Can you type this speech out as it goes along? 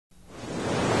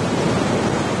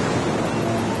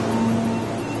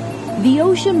The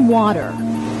ocean water,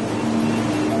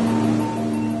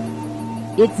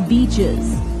 its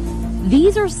beaches.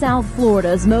 These are South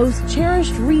Florida's most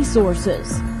cherished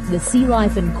resources. The sea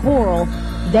life and coral,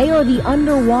 they are the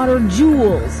underwater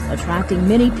jewels, attracting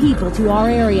many people to our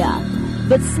area.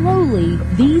 But slowly,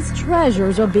 these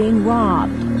treasures are being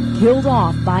robbed, killed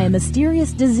off by a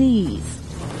mysterious disease.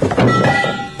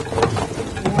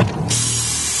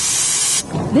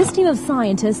 This team of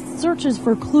scientists searches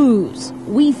for clues.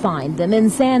 We find them in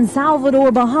San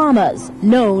Salvador, Bahamas,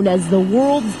 known as the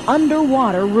world's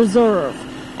underwater reserve.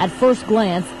 At first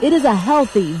glance, it is a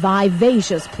healthy,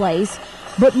 vivacious place,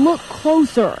 but look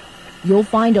closer. You'll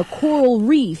find a coral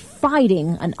reef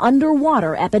fighting an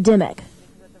underwater epidemic.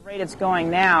 At the rate it's going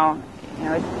now,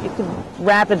 it could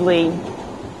rapidly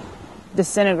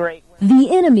disintegrate. The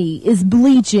enemy is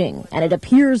bleaching, and it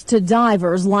appears to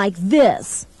divers like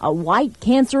this, a white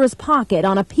cancerous pocket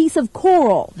on a piece of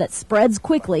coral that spreads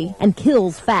quickly and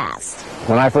kills fast.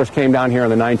 When I first came down here in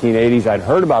the 1980s, I'd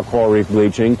heard about coral reef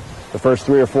bleaching. The first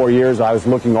 3 or 4 years, I was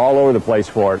looking all over the place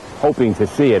for it, hoping to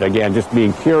see it. Again, just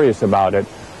being curious about it.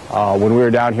 When we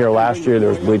were down here last year, there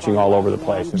was bleaching all over the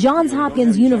place. Johns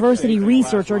Hopkins University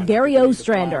researcher Gary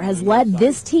Ostrander has led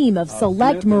this team of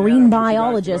select marine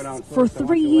biologists for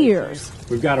 3 years.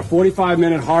 We've got a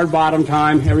 45-minute hard bottom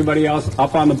time. Everybody else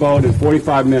up on the boat in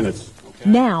 45 minutes.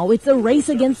 Now it's a race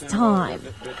against time.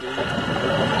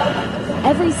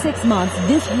 Every 6 months,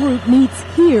 this group meets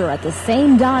here at the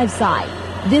same dive site.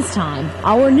 This time,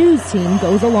 our news team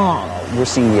goes along. We're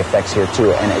seeing the effects here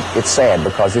too, and it's sad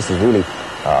because this is really,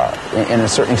 in a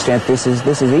certain extent, this is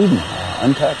Eden,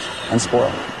 untouched,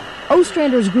 unspoiled.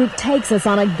 Ostrander's group takes us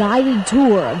on a guided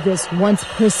tour of this once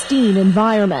pristine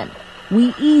environment.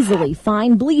 We easily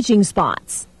find bleaching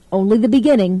spots, only the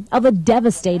beginning of a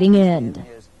devastating end.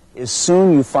 As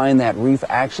soon you find that reef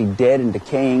actually dead and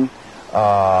decaying,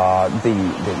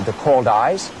 the coral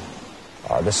dies.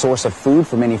 The source of food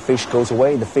for many fish goes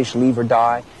away. The fish leave or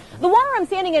die. The water I'm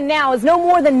standing in now is no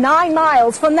more than 9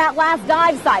 miles from that last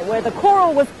dive site where the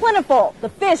coral was plentiful, the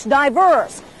fish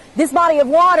diverse. This body of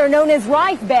water, known as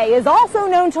Reef Bay, is also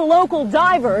known to local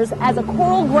divers as a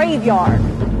coral graveyard.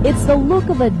 It's the look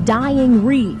of a dying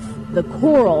reef, the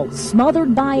coral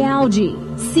smothered by algae.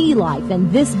 Sea life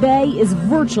in this bay is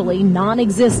virtually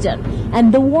non-existent,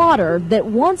 and the water that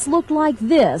once looked like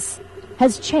this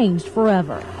has changed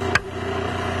forever.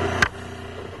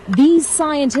 These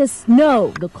scientists know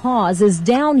the cause is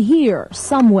down here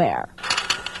somewhere.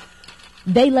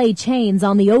 They lay chains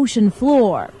on the ocean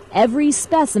floor. Every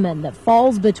specimen that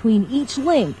falls between each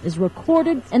link is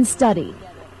recorded and studied.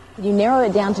 Could you narrow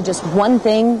it down to just one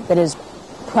thing that is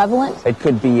prevalent? It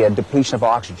could be a depletion of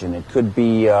oxygen. It could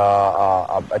be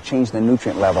a change in the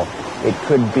nutrient level. It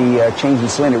could be a change in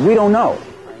salinity. We don't know.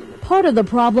 Part of the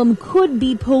problem could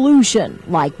be pollution,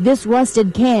 like this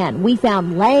rusted can we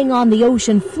found laying on the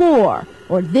ocean floor,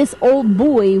 or this old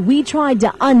buoy we tried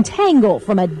to untangle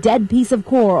from a dead piece of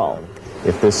coral.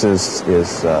 If this is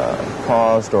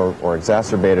caused or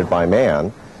exacerbated by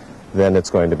man, then it's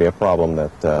going to be a problem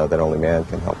that only man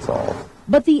can help solve.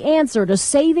 But the answer to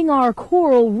saving our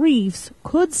coral reefs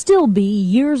could still be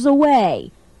years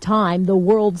away. Time the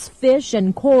world's fish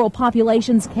and coral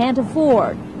populations can't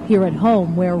afford. Here at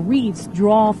home, where reefs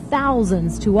draw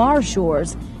thousands to our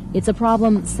shores, it's a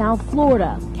problem South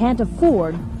Florida can't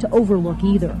afford to overlook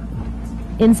either.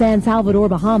 In San Salvador,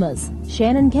 Bahamas,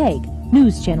 Shannon Cake,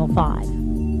 News Channel 5.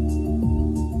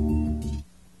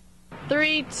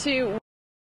 3, 2,